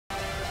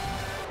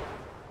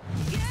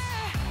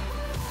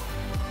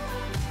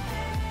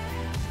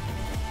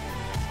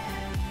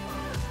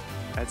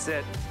That's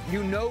it.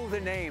 You know the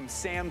name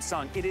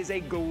Samsung. It is a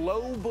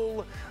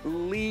global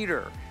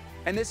leader.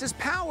 And this is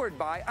powered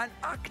by an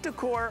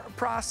octa-core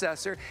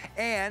processor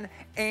and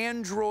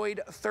Android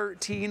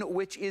 13,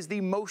 which is the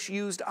most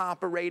used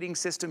operating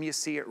system. You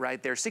see it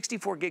right there.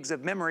 64 gigs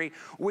of memory,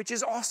 which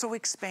is also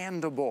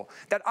expandable.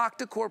 That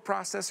octa-core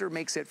processor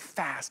makes it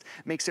fast,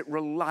 makes it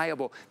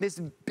reliable. This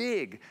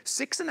big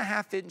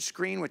 6.5-inch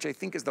screen, which I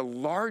think is the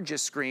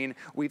largest screen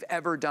we've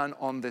ever done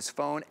on this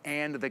phone,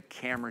 and the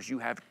cameras. You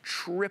have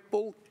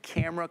triple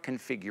camera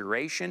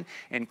configuration,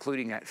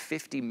 including that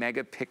 50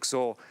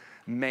 megapixel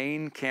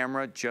main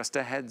camera. Just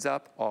a heads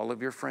up, all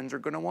of your friends are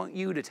going to want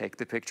you to take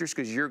the pictures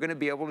because you're going to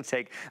be able to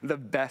take the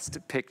best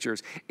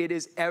pictures. It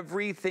is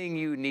everything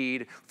you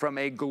need from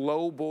a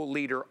global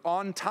leader.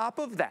 On top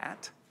of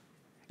that,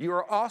 you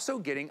are also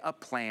getting a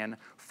plan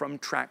from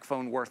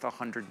Tracfone worth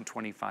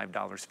 $125,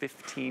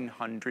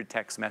 1,500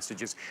 text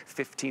messages,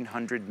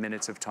 1,500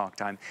 minutes of talk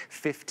time,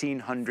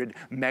 1,500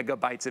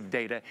 megabytes of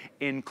data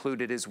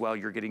included as well.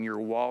 You're getting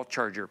your wall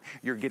charger,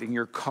 you're getting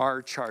your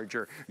car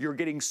charger, you're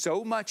getting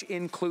so much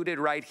included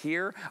right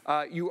here.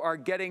 You are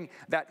getting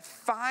that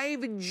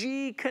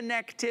 5G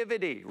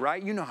connectivity,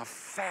 right? You know how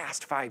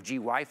fast 5G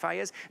Wi-Fi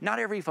is. Not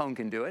every phone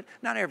can do it.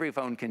 Not every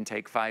phone can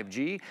take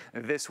 5G.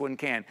 This one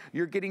can.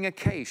 You're getting a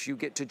case. You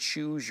get to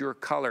choose your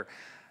color.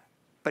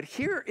 But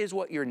here is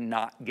what you're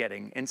not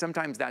getting, and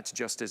sometimes that's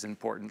just as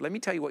important. Let me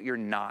tell you what you're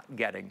not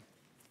getting.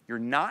 You're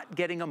not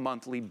getting a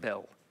monthly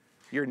bill.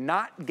 You're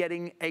not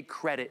getting a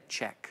credit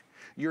check.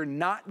 You're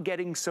not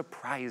getting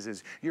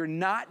surprises. You're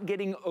not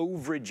getting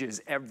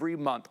overages every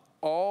month.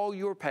 All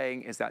you're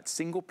paying is that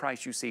single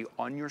price you see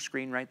on your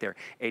screen right there,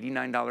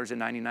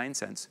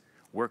 $89.99.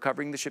 We're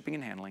covering the shipping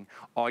and handling.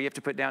 All you have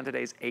to put down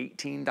today is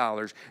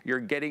 $18. You're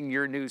getting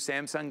your new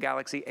Samsung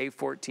Galaxy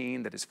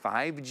A14 that is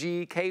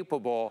 5G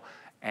capable,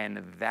 and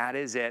that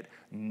is it.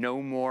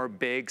 No more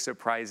big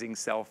surprising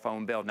cell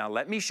phone bill. Now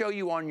let me show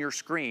you on your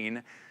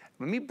screen.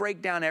 Let me break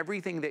down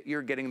everything that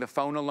you're getting. The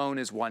phone alone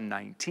is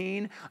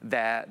 $119.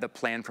 The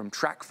plan from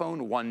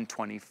Tracfone,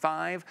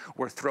 $125.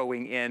 We're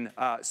throwing in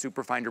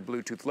Superfinder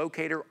Bluetooth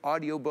locator,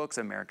 audiobooks,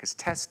 America's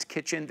Test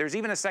Kitchen. There's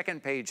even a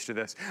second page to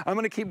this. I'm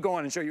gonna keep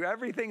going and show you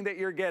everything that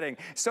you're getting.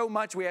 So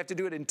much we have to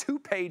do it in 2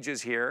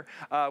 pages here.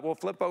 We'll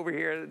flip over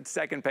here,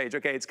 second page.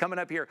 Okay, it's coming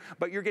up here.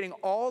 But you're getting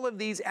all of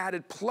these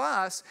added,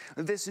 plus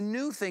this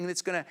new thing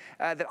that's gonna,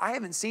 that I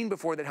haven't seen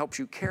before, that helps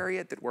you carry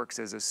it, that works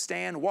as a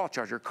stand, wall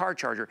charger, car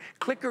charger,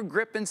 clicker,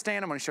 grip and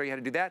stand. I'm going to show you how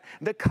to do that.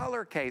 The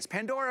color case,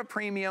 Pandora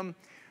Premium,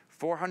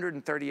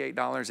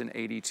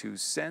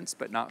 $438.82,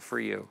 but not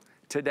for you.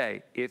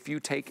 Today, if you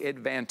take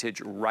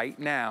advantage right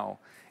now,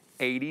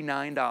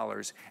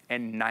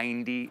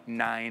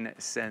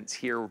 $89.99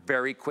 here.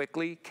 Very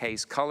quickly,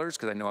 case colors,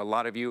 because I know a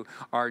lot of you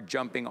are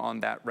jumping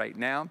on that right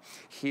now.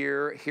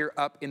 Here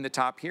up in the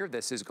top here,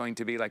 this is going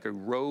to be like a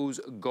rose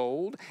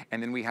gold,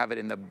 and then we have it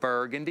in the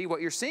burgundy. What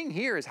you're seeing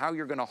here is how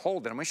you're going to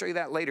hold it. I'm going to show you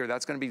that later.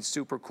 That's going to be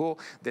super cool.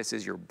 This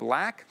is your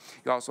black.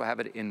 You also have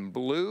it in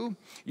blue.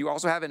 You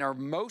also have in our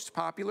most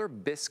popular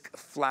bisque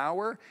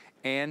flower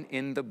and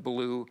in the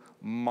blue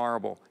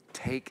marble.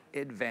 Take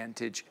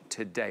advantage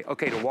today.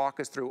 Okay, to walk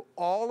us through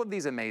all of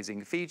these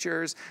amazing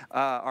features,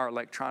 our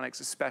electronics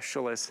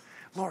specialist,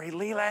 Lori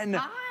Leland.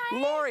 Hi.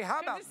 Lori,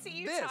 how Good about to see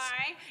you, this?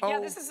 Ty. Oh, yeah,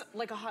 this is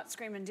like a hot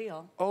screaming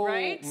deal, oh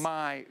right?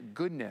 My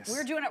goodness.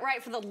 We're doing it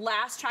right for the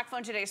last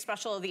Tracfone Today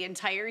special of the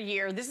entire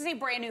year. This is a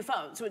brand new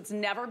phone, so it's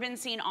never been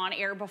seen on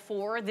air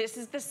before. This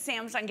is the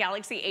Samsung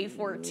Galaxy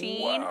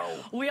A14. Wow.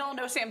 We all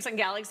know Samsung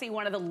Galaxy,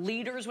 one of the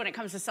leaders when it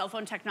comes to cell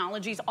phone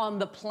technologies on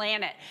the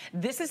planet.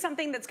 This is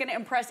something that's gonna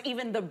impress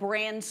even the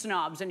brand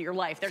snobs in your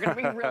life. They're gonna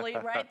be really,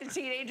 right, the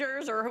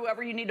teenagers or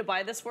whoever you need to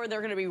buy this for,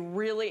 they're gonna be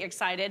really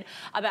excited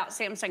about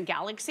Samsung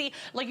Galaxy.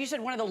 Like you said,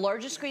 one of the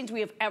largest screens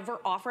we have ever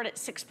offered at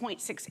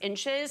 6.6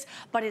 inches,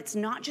 but it's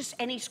not just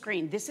any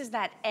screen. This is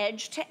that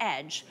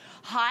edge-to-edge,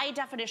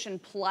 high-definition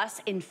plus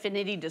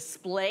infinity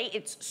display.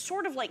 It's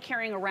sort of like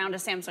carrying around a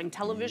Samsung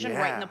television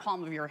right in the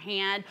palm of your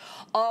hand.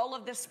 All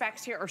of the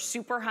specs here are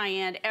super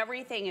high-end.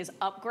 Everything is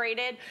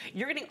upgraded.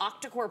 You're getting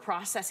octa-core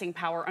processing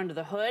power under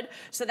the hood,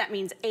 so that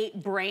means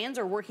 8 brains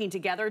are working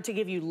together to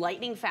give you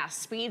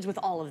lightning-fast speeds with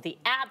all of the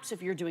apps.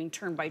 If you're doing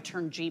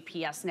turn-by-turn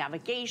GPS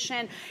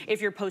navigation, if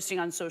you're posting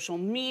on social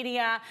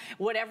media,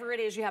 whatever it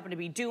is you happen to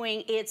be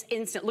doing, it's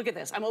instant. Look at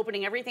this. I'm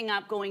opening everything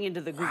up, going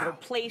into the Google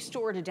Play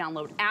Store to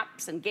download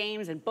apps and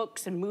games and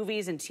books and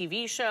movies and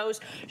TV shows,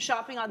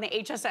 shopping on the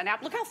HSN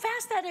app. Look how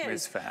fast that is.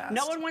 It's fast.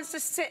 No one wants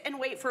to sit and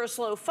wait for a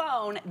slow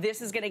phone.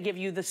 This is going to give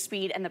you the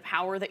speed and the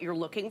power that you're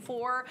looking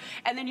for.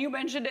 And then you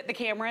mentioned it, the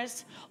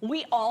cameras.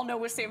 We all know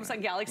with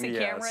Samsung Galaxy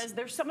cameras,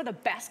 they're some of the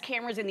best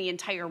cameras in the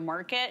entire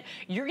market.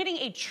 You're getting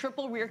a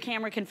triple rear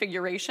camera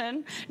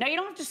configuration. Now you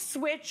don't have to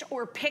switch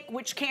or pick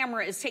which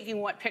camera is taking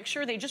what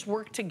picture. They just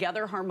work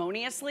together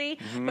harmoniously.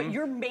 But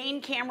your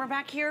main camera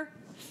back here,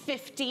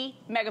 50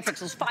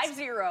 megapixels,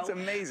 50. It's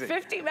amazing.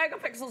 50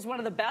 megapixels, one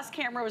of the best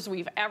cameras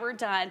we've ever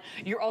done.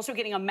 You're also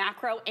getting a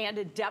macro and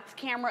a depth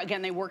camera.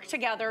 Again, they work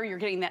together. You're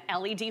getting that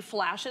LED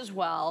flash as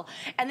well.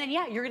 And then,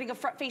 yeah, you're getting a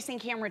front-facing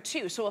camera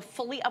too. So a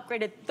fully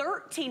upgraded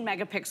 13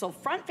 megapixel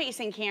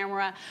front-facing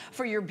camera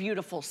for your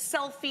beautiful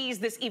selfies.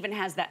 This even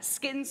has that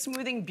skin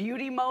smoothing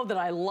beauty mode that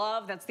I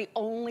love. That's the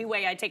only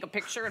way I take a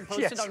picture and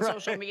post it on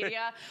social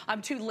media.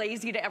 I'm too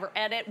lazy to ever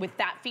edit. With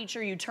that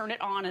feature, you turn it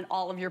on and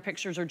all of your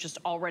pictures are just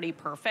already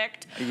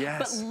perfect. Yes.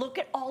 But look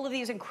at all of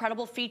these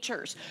incredible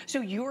features.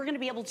 So you're gonna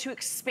be able to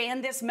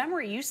expand this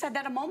memory. You said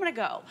that a moment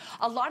ago.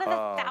 A lot of the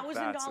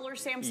 $1,000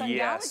 Samsung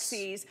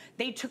Galaxies,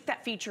 they took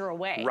that feature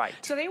away. Right.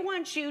 So they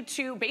want you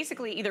to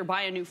basically either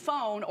buy a new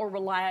phone or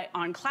rely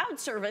on cloud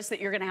service that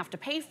you're gonna have to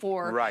pay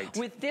for. Right.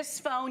 With this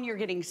phone, you're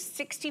getting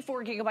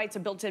 64 gigabytes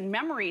of built-in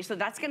memory, so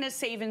that's gonna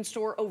save and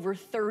store over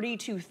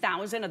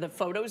 32,000 of the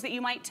photos that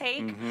you might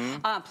take,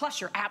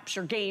 plus your apps,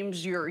 your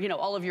games, your, you know,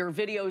 all of your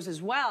videos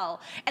as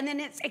well. And then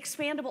it's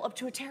expandable up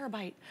to a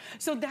terabyte.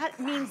 So that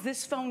means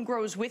this phone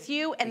grows with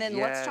you. And then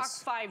let's talk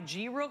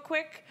 5G real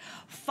quick.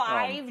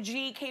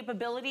 5G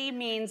capability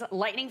means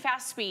lightning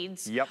fast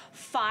speeds.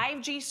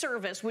 5G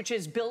service, which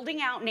is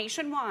building out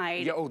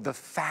nationwide. The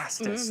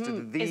fastest,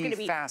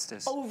 the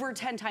fastest. Over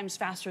 10 times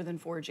faster than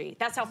 4G.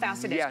 That's how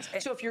fast it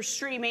is. So if you're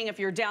streaming, if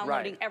you're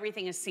downloading,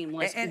 everything is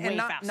seamless, way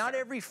faster. Not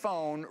every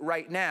phone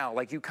right now,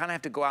 like you kind of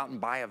have to go out and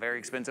buy a very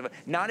expensive,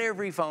 not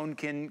every phone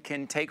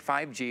can take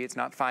 5G. It's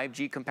not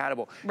 5G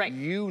compatible.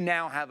 You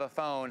now have a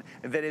phone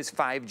that is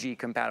 5G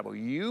compatible.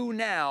 You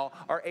now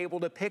are able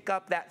to pick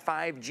up that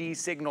 5G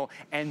signal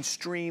and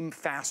stream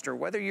faster,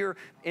 whether you're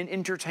in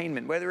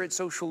entertainment, whether it's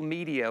social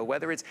media,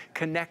 whether it's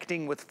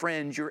connecting with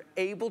friends, you're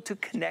able to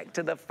connect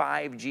to the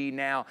 5G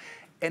now.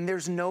 And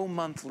there's no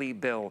monthly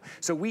bill.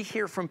 So we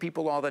hear from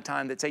people all the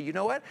time that say, you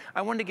know what,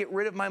 I wanted to get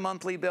rid of my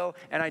monthly bill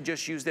and I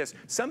just use this.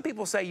 Some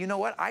people say, you know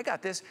what, I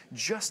got this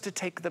just to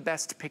take the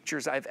best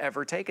pictures I've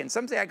ever taken.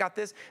 Some say I got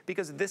this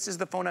because this is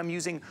the phone I'm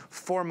using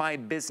for my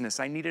business.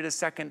 I needed a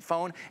second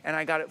phone and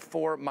I got it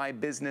for my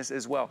business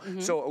as well.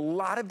 So a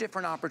lot of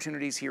different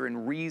opportunities here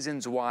and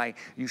reasons why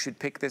you should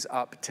pick this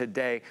up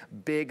today.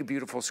 Big,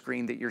 beautiful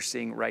screen that you're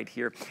seeing right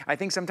here. I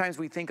think sometimes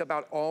we think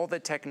about all the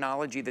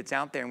technology that's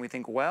out there and we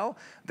think, well,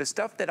 the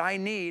stuff that I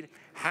need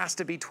has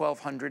to be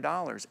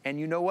 $1,200. And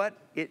you know what?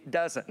 It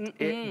doesn't.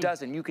 It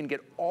doesn't. You can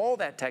get all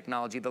that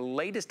technology, the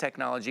latest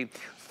technology,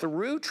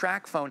 through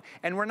Tracfone.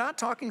 And we're not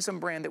talking some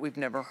brand that we've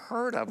never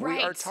heard of.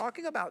 We are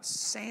talking about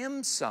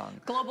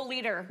Samsung. Global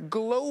leader.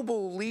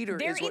 Global leader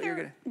They're is what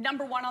you're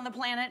either #1 on the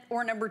planet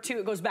or #2.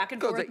 It goes back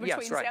and forth between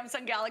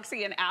Samsung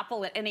Galaxy and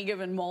Apple at any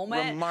given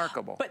moment.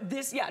 Remarkable. But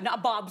this,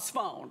 not Bob's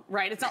phone,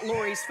 right? It's not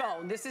Lori's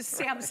phone. This is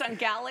Samsung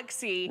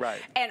Galaxy.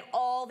 And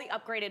all the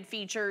upgraded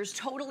features,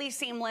 totally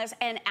seamless,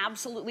 and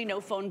absolutely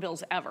no phone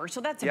bills ever. So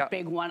that's a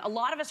big one.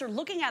 A lot of us are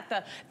looking at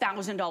the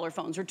 $1,000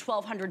 phones or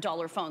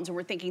 $1,200 phones and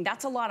we're thinking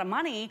that's a lot of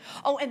money.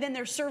 Oh, and then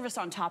there's service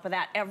on top of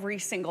that every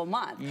single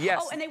month.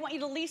 Oh, and they want you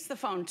to lease the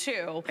phone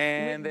too.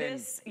 And with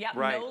this,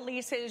 no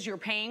leases, you're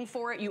paying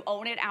for it, you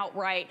own it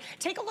outright.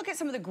 Take a look at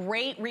some of the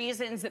great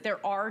reasons that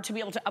there are to be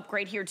able to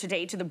upgrade here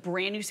today to the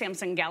brand new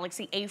Samsung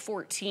Galaxy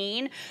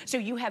A14. So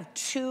you have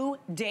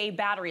 2-day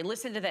battery.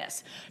 Listen to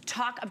this.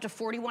 Talk up to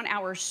 41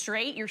 hours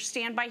straight. Your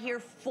standby here,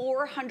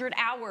 400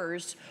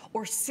 hours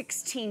or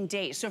 16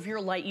 days. So if you're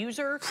a light user,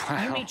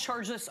 you may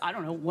charge this, I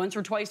don't know, once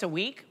or twice a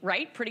week,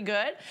 right? Pretty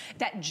good.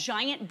 That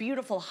giant,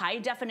 beautiful high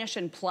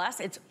definition plus,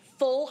 it's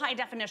full high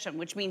definition,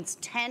 which means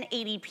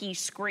 1080p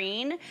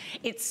screen.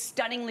 It's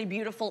stunningly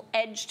beautiful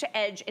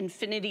edge-to-edge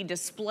infinity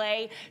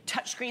display,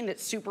 touchscreen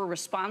that's super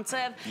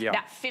responsive.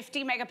 That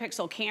 50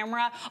 megapixel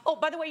camera. Oh,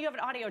 by the way, you have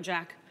an audio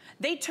jack.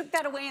 They took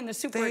that away in the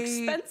super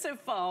expensive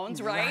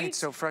phones, right?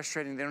 So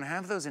frustrating. They don't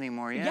have those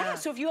anymore,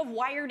 So if you have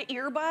wired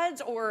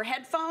earbuds or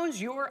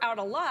headphones, you're out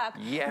of luck.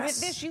 With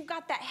this, you've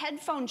got that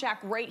headphone jack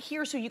right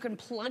here so you can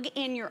plug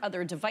in your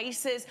other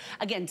devices.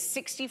 Again,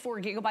 64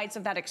 gigabytes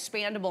of that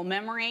expandable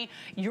memory.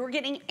 You're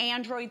getting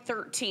Android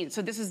 13.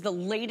 So this is the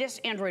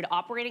latest Android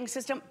operating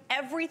system.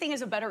 Everything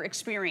is a better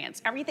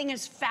experience. Everything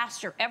is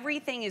faster.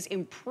 Everything is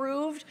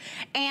improved.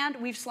 And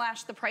we've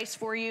slashed the price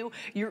for you.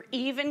 You're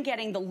even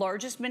getting the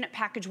largest minute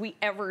package we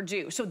ever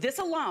do. So this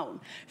alone,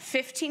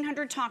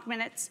 1,500 talk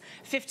minutes,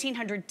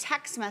 1,500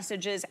 text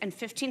messages, and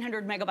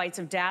 1,500 megabytes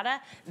of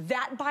data.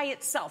 That by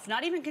itself,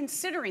 not even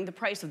considering the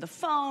price of the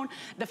phone,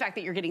 the fact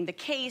that you're getting the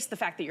case, the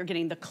fact that you're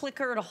getting the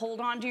clicker to hold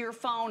on to your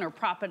phone or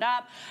prop it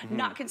up,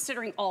 not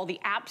considering all the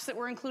apps that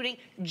we're including,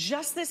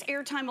 just this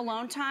airtime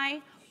alone,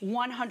 Ty,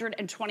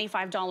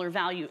 $125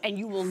 value, and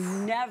you will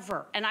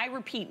never, and I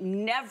repeat,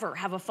 never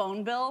have a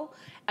phone bill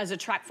as a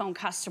Tracfone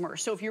customer.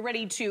 So if you're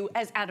ready to,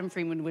 as Adam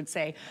Freeman would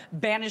say,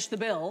 banish the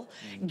bill,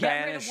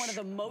 get rid of one of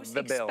the most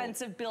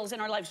expensive bills in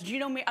our lives. Do you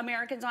know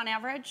Americans on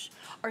average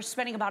are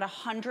spending about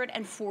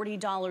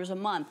 $140 a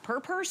month per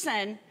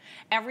person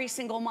every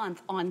single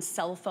month on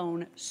cell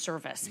phone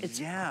service?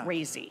 It's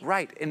crazy.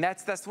 And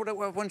that's what I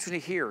want you to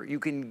hear. You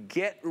can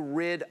get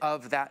rid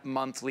of that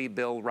monthly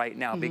bill right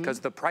now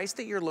because the price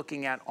that you're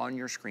looking at that on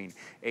your screen,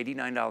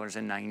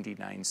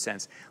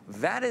 $89.99.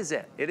 That is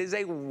it. It is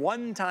a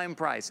one-time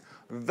price.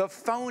 The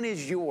phone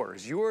is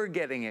yours. You're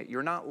getting it.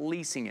 You're not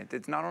leasing it.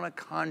 It's not on a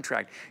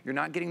contract. You're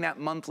not getting that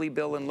monthly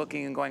bill and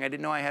looking and going, I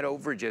didn't know I had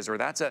overages, or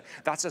that's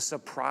a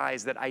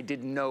surprise that I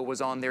didn't know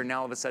was on there. Now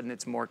all of a sudden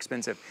it's more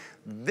expensive.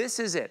 This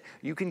is it.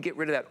 You can get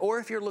rid of that. Or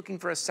if you're looking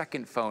for a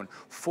second phone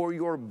for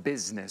your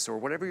business or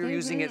whatever you're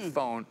using it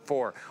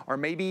for, or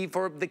maybe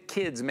for the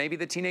kids, maybe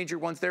the teenager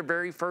wants their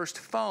very first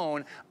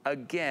phone,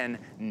 again,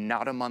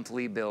 not a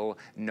monthly bill,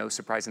 no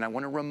surprise. And I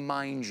want to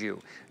remind you,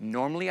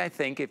 normally I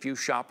think if you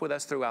shop with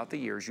us throughout the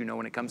years, you know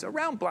when it comes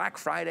around Black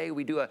Friday,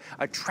 we do a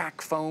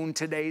Tracfone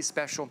Today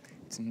special.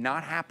 It's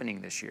not happening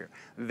this year.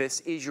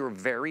 This is your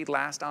very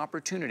last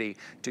opportunity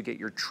to get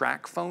your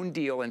Tracfone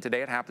deal, and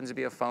today it happens to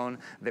be a phone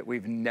that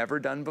we've never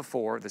done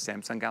before, the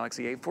Samsung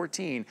Galaxy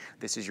A14.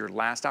 This is your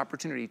last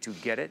opportunity to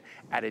get it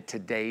at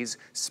today's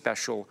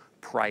special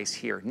price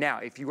here. Now,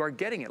 if you are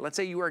getting it, let's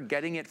say you are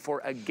getting it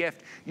for a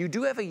gift, you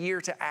do have a year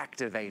to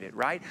activate it,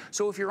 right?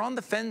 So if you're on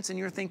the fence and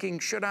you're thinking,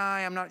 should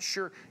I'm not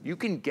sure, you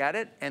can get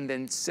it and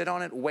then sit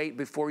on it, wait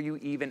before you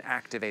even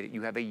activate it.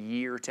 You have a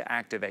year to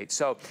activate.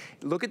 So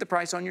look at the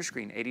price on your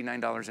screen,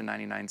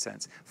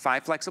 $89.99.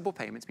 5 flexible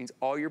payments means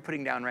all you're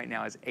putting down right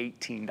now is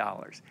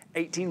 $18.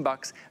 18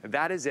 bucks,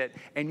 that is it.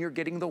 And you're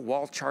getting the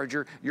wall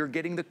charger, you're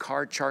getting the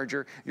car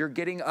charger, you're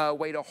getting a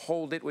way to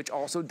hold it, which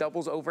also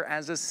doubles over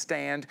as a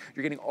stand.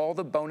 You're getting all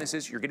the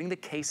bonuses, you're getting the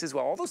case as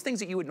well, all those things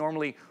that you would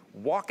normally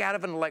walk out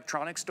of an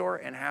electronics store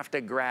and have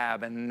to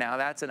grab, and now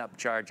that's an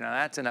upcharge, now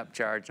that's an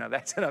upcharge, now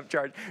that's an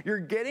upcharge. You're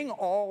getting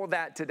all of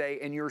that today,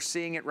 and you're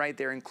seeing it right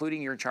there,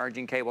 including your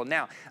charging cable.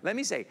 Now, let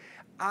me say,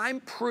 I'm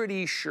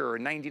pretty sure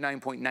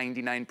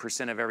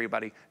 99.99% of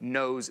everybody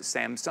knows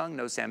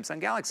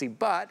Samsung Galaxy,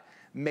 but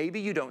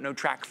maybe you don't know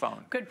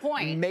Tracfone. Good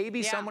point.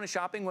 Maybe someone is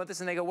shopping with us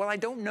and they go, well, I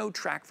don't know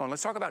Tracfone.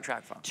 Let's talk about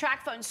Tracfone.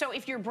 Tracfone. So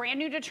if you're brand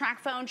new to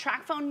Tracfone,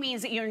 Tracfone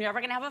means that you're never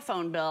going to have a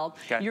phone bill.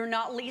 Okay. You're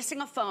not leasing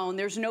a phone.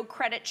 There's no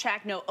credit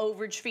check, no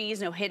overage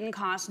fees, no hidden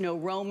costs, no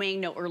roaming,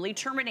 no early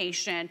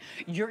termination.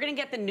 You're going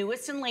to get the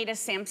newest and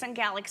latest Samsung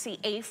Galaxy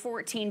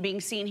A14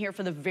 being seen here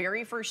for the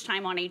very first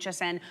time on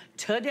HSN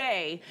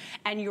today.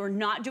 And you're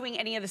not doing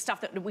any of the stuff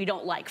that we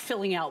don't like,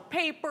 filling out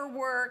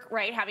paperwork,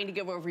 right? Having to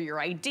give over your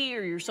ID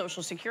or your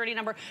social security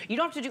number. You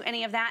don't have to do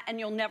any of that, and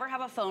you'll never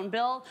have a phone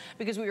bill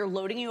because we are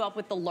loading you up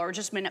with the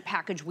largest minute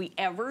package we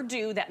ever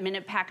do. That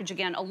minute package,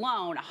 again,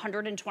 alone,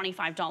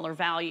 $125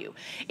 value.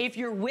 If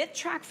you're with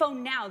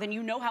Tracfone now, then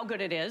you know how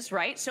good it is,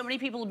 right? So many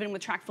people have been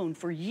with Tracfone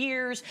for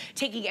years,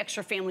 taking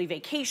extra family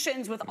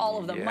vacations with all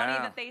of the money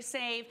that they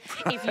save.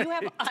 If you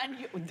have,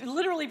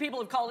 literally people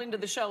have called into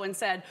the show and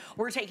said,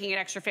 we're taking an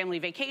extra family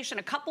vacation.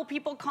 A couple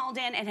people called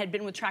in and had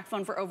been with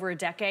Tracfone for over a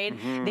decade.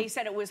 They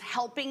said it was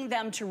helping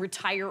them to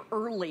retire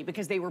early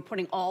because they were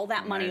putting all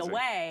that money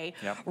away,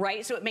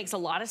 right? So it makes a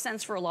lot of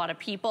sense for a lot of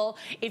people.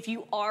 If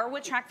you are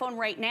with Tracfone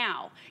right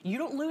now, you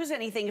don't lose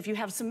anything if you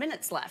have some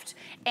minutes left.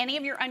 Any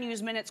of your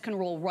unused minutes can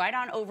roll right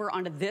on over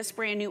onto this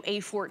brand new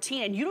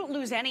A14, and you don't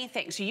lose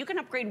anything. So you can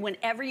upgrade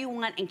whenever you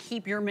want and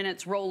keep your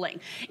minutes rolling.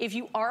 If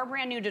you are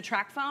brand new to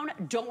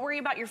Tracfone, don't worry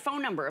about your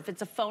phone number. If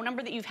it's a phone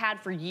number that you've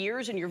had for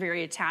years and you're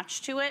very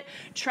attached to it,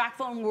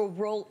 Tracfone will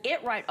roll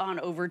it right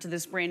on over to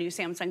this brand new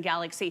Samsung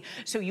Galaxy,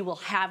 so you will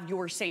have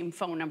your same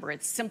phone number.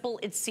 It's simple,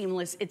 it's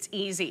seamless, it's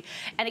easy.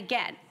 And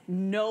again,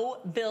 no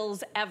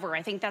bills ever.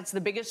 I think that's the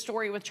biggest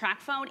story with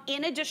Tracfone,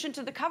 in addition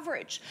to the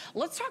coverage.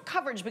 Let's talk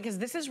coverage because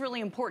this is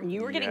really important.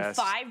 You are getting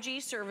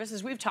 5G service,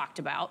 as we've talked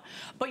about,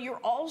 but you're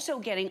also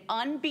getting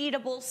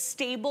unbeatable,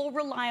 stable,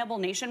 reliable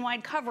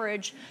nationwide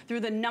coverage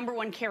through the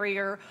 #1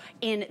 carrier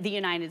in the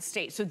United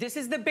States. So this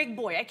is the big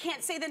boy. I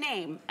can't say the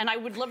name, and I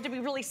would love to be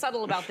really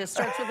subtle about this.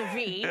 Starts with a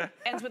V,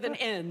 ends with an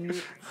N.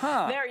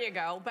 There you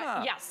go.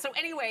 But yes, so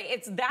anyway,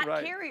 it's that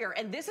carrier,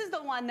 and this is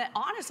the one that,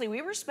 honestly,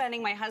 we were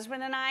spending, my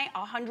husband and I,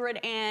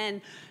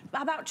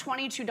 about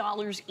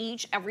 $22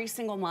 each every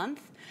single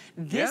month.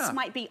 This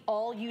might be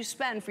all you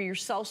spend for your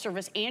cell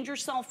service and your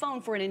cell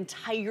phone for an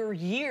entire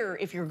year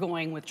if you're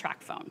going with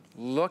Tracfone.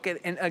 Look at,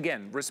 and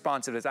again,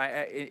 responsiveness.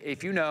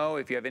 If you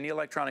have any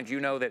electronics, you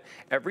know that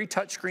every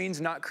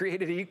touchscreen's not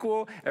created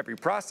equal, every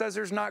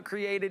processor's not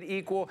created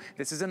equal.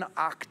 This is an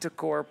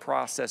octa-core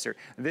processor.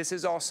 This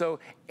is also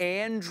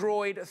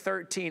Android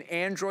 13.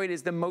 Android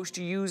is the most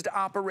used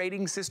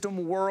operating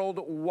system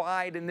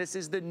worldwide, and this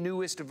is the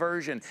newest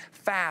version.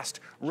 Fast,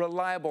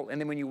 reliable, and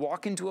then when you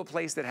walk into a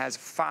place that has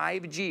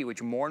 5G,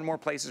 which more and more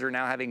places are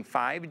now having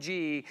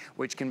 5G,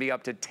 which can be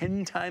up to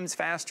 10 times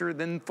faster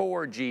than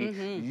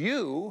 4G,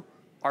 you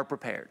are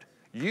prepared.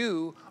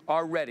 You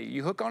are ready.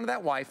 You hook onto that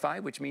Wi-Fi,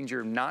 which means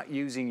you're not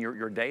using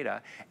your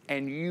data,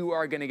 and you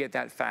are going to get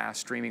that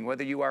fast streaming,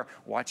 whether you are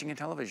watching a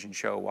television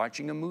show,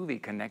 watching a movie,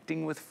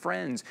 connecting with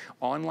friends,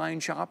 online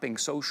shopping,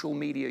 social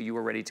media, you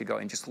are ready to go.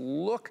 And just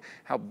look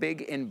how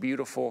big and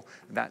beautiful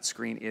that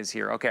screen is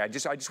here. Okay, I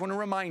just want to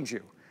remind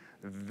you,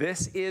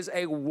 This is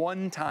a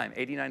one-time,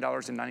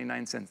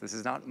 $89.99. This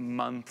is not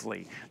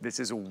monthly. This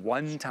is a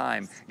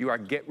one-time. You are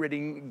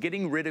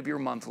getting rid of your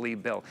monthly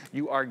bill.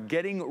 You are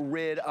getting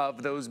rid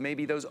of those,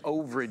 maybe those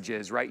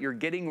overages, right? You're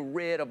getting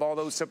rid of all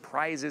those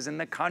surprises and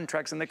the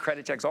contracts and the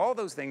credit checks, all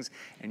those things,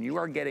 and you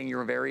are getting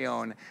your very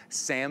own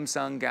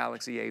Samsung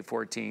Galaxy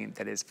A14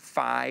 that is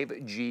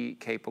 5G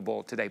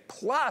capable today.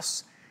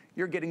 Plus,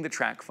 you're getting the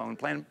Tracfone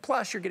plan,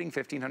 plus you're getting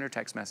 1,500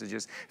 text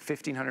messages,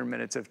 1,500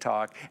 minutes of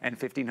talk, and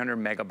 1,500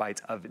 megabytes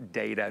of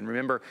data. And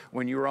remember,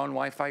 when you're on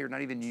Wi-Fi, you're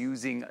not even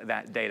using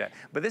that data.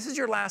 But this is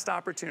your last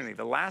opportunity,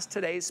 the last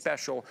today's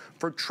special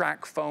for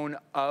Tracfone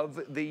of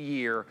the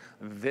year.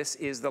 This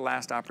is the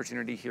last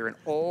opportunity here, and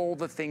all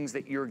the things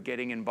that you're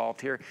getting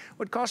involved here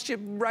would cost you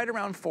right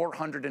around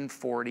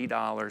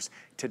 $440.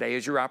 Today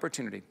is your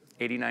opportunity.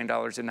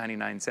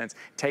 $89.99.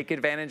 Take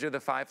advantage of the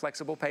 5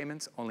 flexible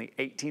payments. Only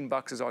 18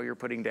 bucks is all you're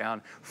putting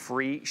down.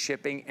 Free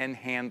shipping and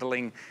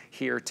handling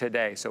here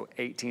today. So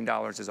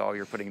 $18 is all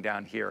you're putting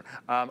down here.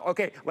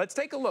 Okay, let's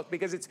take a look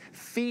because it's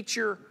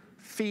feature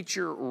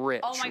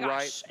rich, oh my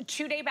gosh, right?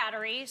 2-day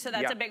battery, so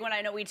that's a big one.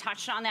 I know we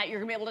touched on that. You're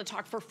gonna be able to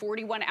talk for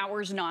 41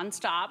 hours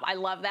nonstop. I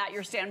love that.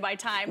 Your standby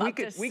time. We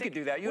could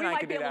do that. You and I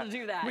could do that. We might be able to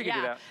do that. We could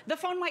do that. The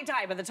phone might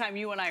die by the time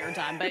you and I are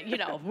done, but you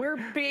know, we're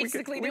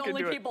basically the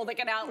only people that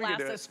can outlast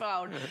this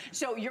phone.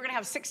 So you're gonna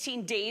have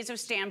 16 days of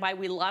standby.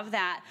 We love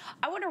that.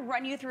 I wanna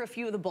run you through a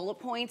few of the bullet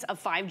points of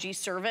 5G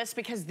service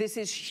because this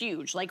is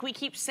huge. Like we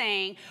keep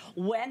saying,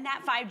 when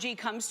that 5G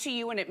comes to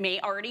you, and it may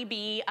already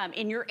be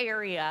in your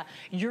area,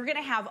 you're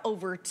gonna have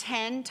over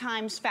 10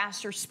 times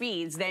faster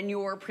speeds than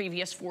your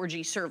previous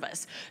 4G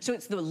service. So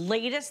it's the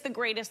latest, the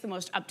greatest, the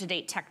most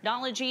up-to-date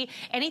technology.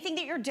 Anything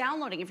that you're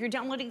downloading, if you're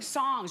downloading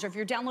songs, or if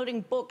you're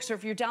downloading books, or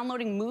if you're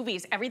downloading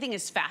movies, everything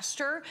is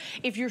faster.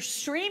 If you're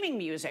streaming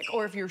music,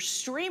 or if you're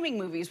streaming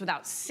movies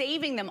without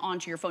saving them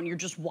onto your phone, you're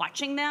just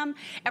watching them,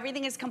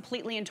 everything is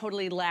completely and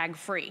totally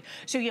lag-free.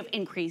 So you have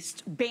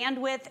increased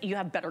bandwidth, you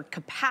have better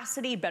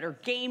capacity, better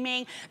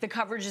gaming, the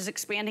coverage is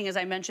expanding, as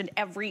I mentioned,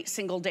 every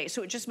single day.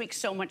 So it just makes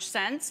so much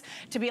sense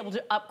to be able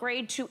to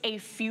upgrade to a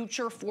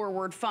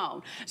future-forward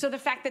phone. So the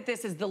fact that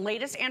this is the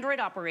latest Android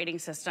operating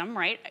system,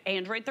 right?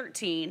 Android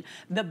 13,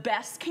 the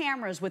best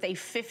cameras with a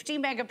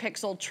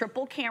 50-megapixel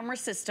triple camera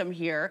system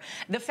here,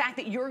 the fact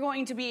that you're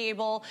going to be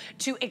able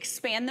to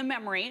expand the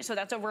memory, so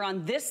that's over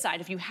on this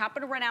side. If you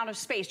happen to run out of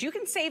space, you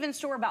can save and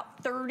store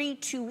about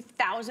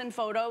 32,000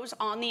 photos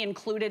on the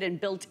included and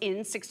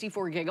built-in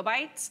 64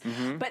 gigabytes.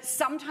 But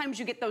sometimes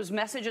you get those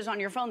messages on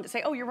your phone that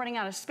say, oh, you're running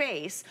out of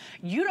space.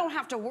 You don't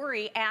have to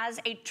worry as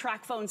a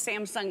Tracfone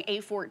Samsung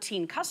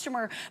A14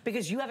 customer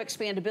because you have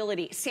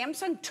expandability.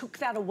 Samsung took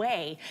that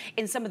away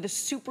in some of the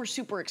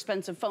super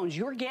expensive phones.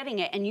 You're getting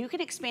it, and you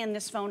can expand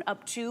this phone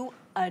up to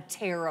a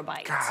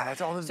terabyte. God,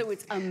 that's all the so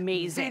it's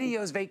amazing.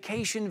 Videos,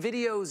 vacation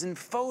videos and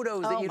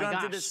photos that you don't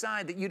have to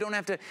decide, that you don't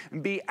have to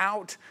be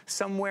out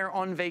somewhere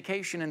on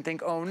vacation and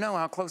think, oh no,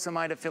 how close am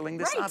I to filling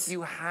this up?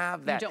 You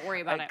have that. Don't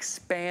worry about it.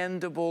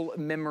 Expandable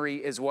memory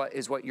is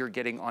what you're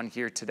getting on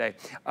here today.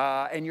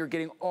 And you're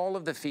getting all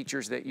of the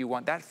features that you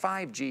want. That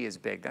 5G is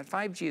big. That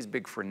 5G is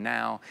big for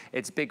now.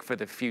 It's big for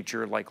the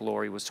future, like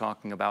Lori was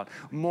talking about.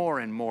 More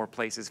and more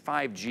places.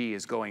 5G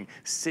is going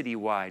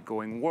citywide,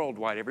 going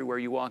worldwide, everywhere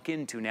you walk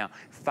into now.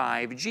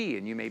 5G,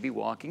 and you may be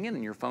walking in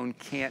and your phone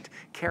can't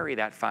carry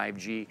that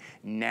 5G.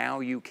 Now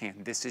you can.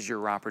 This is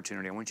your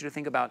opportunity. I want you to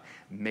think about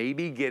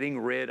maybe getting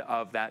rid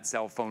of that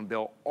cell phone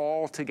bill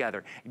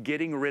altogether,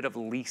 getting rid of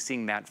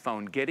leasing that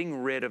phone, getting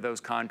rid of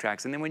those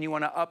contracts. And then when you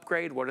want to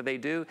upgrade, what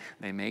do?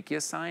 They make you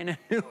sign a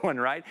new one,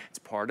 right? It's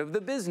part of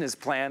the business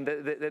plan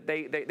that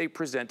they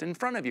present in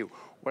front of you.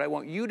 What I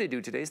want you to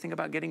do today is think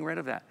about getting rid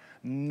of that.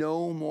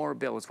 No more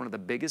bill. It's one of the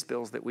biggest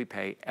bills that we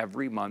pay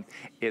every month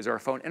is our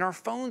phone. And our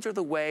phones are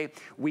the way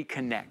we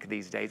connect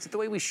these days. It's the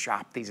way we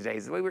shop these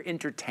days, the way we're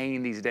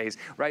entertained these days,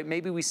 right?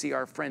 Maybe we see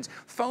our friends.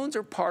 Phones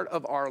are part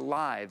of our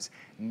lives.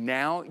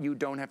 Now you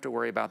don't have to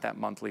worry about that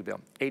monthly bill.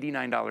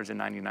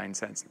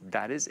 $89.99.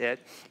 That is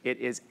it. It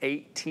is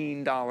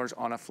 $18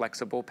 on a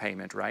flexible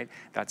payment, right?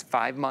 That's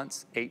 5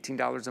 months,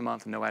 $18 a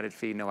month, no added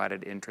fee, no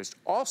added interest.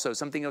 Also,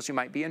 something else you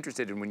might be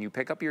interested in when you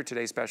pick up your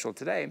today's special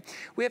today,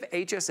 we have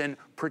HSN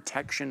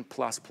Protection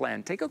Plus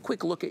plan. Take a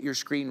quick look at your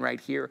screen right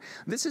here.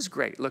 This is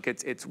great. Look,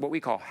 it's what we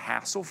call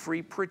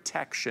hassle-free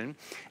protection,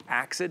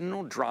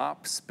 accidental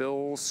drop,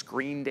 spills,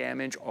 screen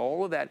damage,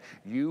 all of that,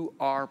 you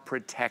are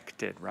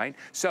protected, right?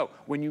 So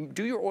when you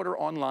do your order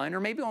online or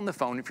maybe on the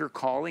phone, if you're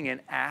calling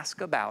in, ask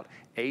about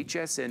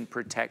HSN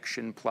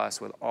Protection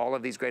Plus with all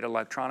of these great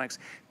electronics,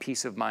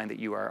 peace of mind that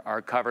you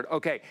are covered.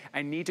 Okay,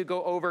 I need to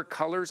go over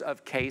colors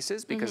of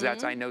cases because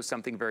that's, I know,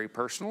 something very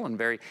personal and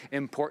very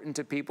important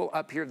to people.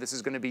 Up here, this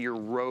is going to be your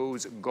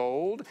rose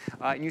gold.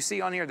 And you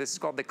see on here, this is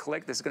called the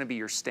click. This is going to be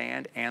your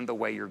stand and the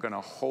way you're going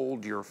to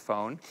hold your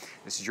phone.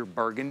 This is your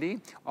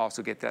burgundy.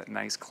 Also get that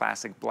nice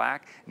classic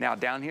black. Now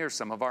down here,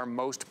 some of our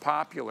most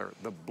popular,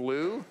 the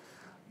blue,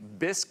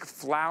 bisque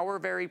flower,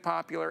 very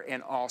popular,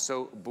 and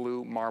also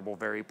blue marble,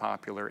 very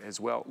popular as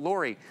well.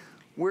 Lori,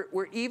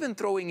 we're even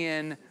throwing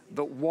in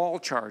the wall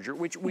charger,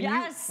 which when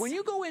yes. when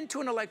you go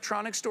into an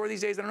electronics store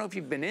these days, I don't know if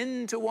you've been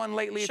into one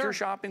lately, if you're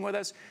shopping with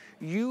us,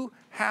 you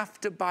have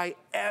to buy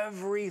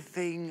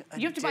everything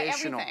additional. You have to buy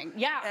everything,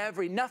 yeah.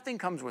 Nothing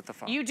comes with the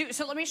phone. You do.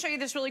 So let me show you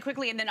this really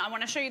quickly, and then I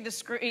want to show you the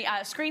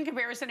screen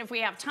comparison if we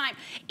have time.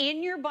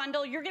 In your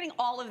bundle, you're getting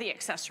all of the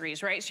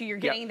accessories, right? So you're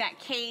getting that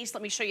case.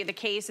 Let me show you the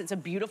case. It's a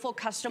beautiful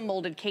custom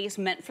molded case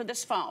meant for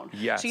this phone.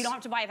 Yes. So you don't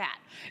have to buy that.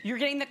 You're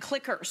getting the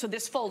clicker. So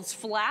this folds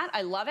flat.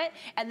 I love it.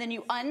 And then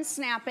you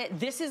unsnap it.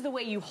 This is the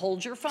way you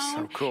hold your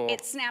phone. So cool.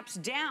 It snaps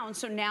down,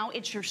 so now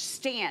it's your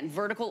stand,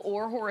 vertical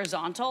or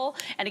horizontal.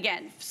 And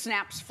again,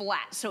 snaps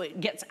flat, so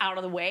it gets out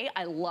of the way.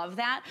 I love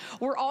that.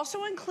 We're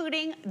also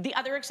including the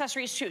other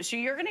accessories too. So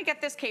you're gonna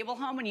get this cable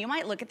home and you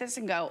might look at this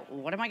and go,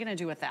 what am I gonna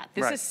do with that?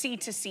 This is C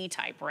to C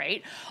type,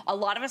 right? A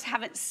lot of us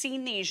haven't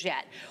seen these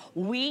yet.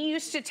 We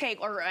used to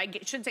take, or I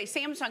should say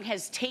Samsung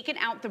has taken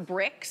out the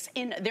bricks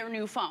in their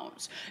new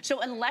phones.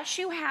 So unless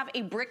you have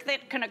a brick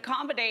that can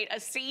accommodate a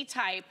C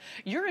type,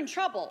 you're in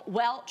trouble.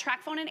 Well,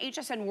 Tracfone and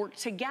HSN work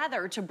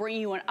together to bring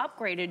you an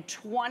upgraded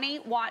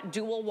 20-watt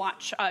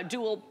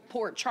dual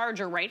port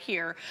charger right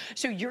here.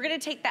 So you're gonna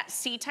take that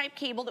C-type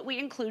cable that we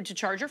include to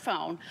charge your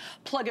phone,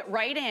 plug it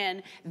right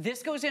in.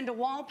 This goes into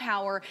wall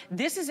power.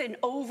 This is an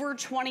over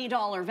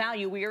 $20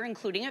 value. We are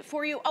including it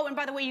for you. Oh, and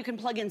by the way, you can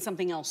plug in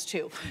something else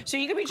too. So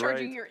you can be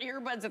charging your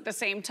earbuds at the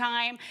same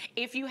time.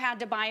 If you had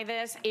to buy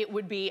this, it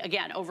would be,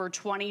 again, over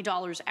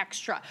 $20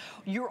 extra.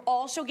 You're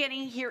also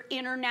getting here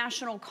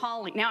international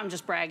calling. Now I'm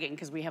just bragging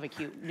because we have a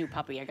cute new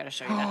puppy. I gotta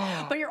show you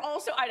that. But you're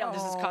also, I know,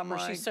 this is Copper.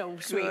 She's so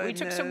sweet. We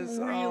took some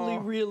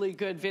really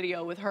good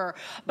video with her.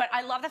 But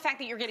I love the fact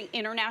that you're getting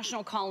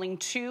international calling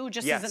too,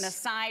 just as an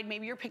aside.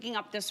 Maybe you're picking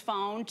up this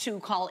phone to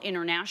call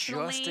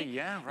internationally.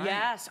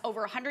 Yes,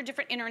 over 100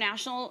 different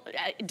international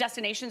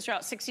destinations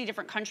throughout 60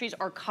 different countries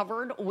are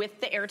covered with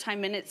the airtime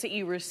minutes that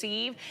you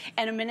receive,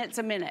 and a minute's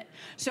a minute.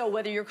 So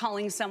whether you're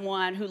calling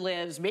someone who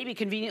lives maybe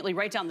conveniently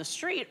right down the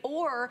street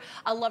or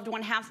a loved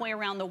one halfway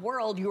around the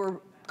world,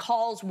 your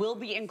calls will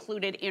be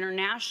included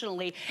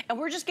internationally. And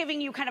we're just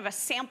giving you kind of a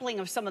sampling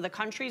of some of the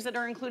countries that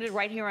are included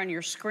right here on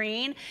your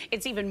screen.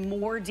 It's even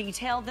more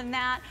detailed than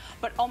that.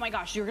 But oh my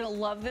gosh, you're gonna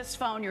love this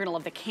phone. You're gonna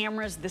love the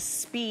cameras, the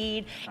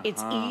speed.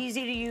 It's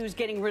easy to use,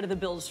 getting rid of the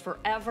bills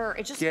forever.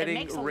 It just it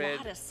makes a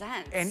lot of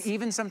sense. And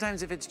even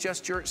sometimes if it's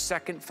just your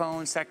second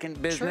phone, second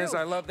business.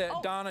 I love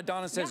that.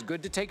 Donna says,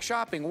 good to take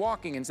shopping,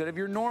 walking instead of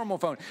your normal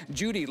phone.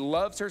 Judy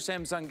loves her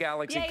Samsung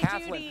Galaxy. Yay,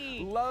 Kathleen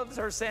Judy loves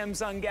her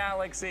Samsung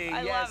Galaxy.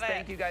 I love it.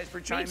 Thank you guys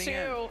for chiming in. Me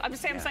too. I'm a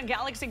Samsung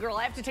Galaxy girl.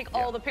 I have to take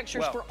all the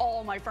pictures for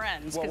all my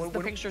friends because the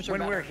pictures are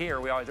better. When we're here,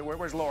 we always,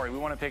 where's Lori? We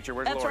want a picture.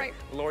 Where's Lori? That's right.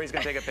 Lori's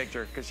going to take a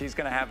picture because she's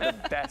going to have the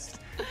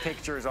best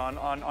pictures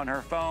on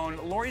her phone.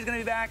 Lori's going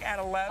to be back at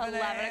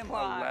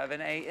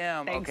 11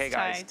 a.m. Okay,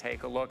 guys,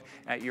 take a look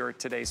at your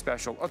today's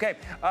special. Okay,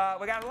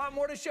 we got a lot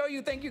more to show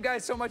you. Thank you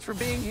guys so much for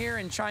being here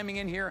and chiming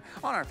in here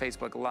on our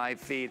Facebook Live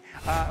feed.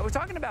 We're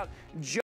talking about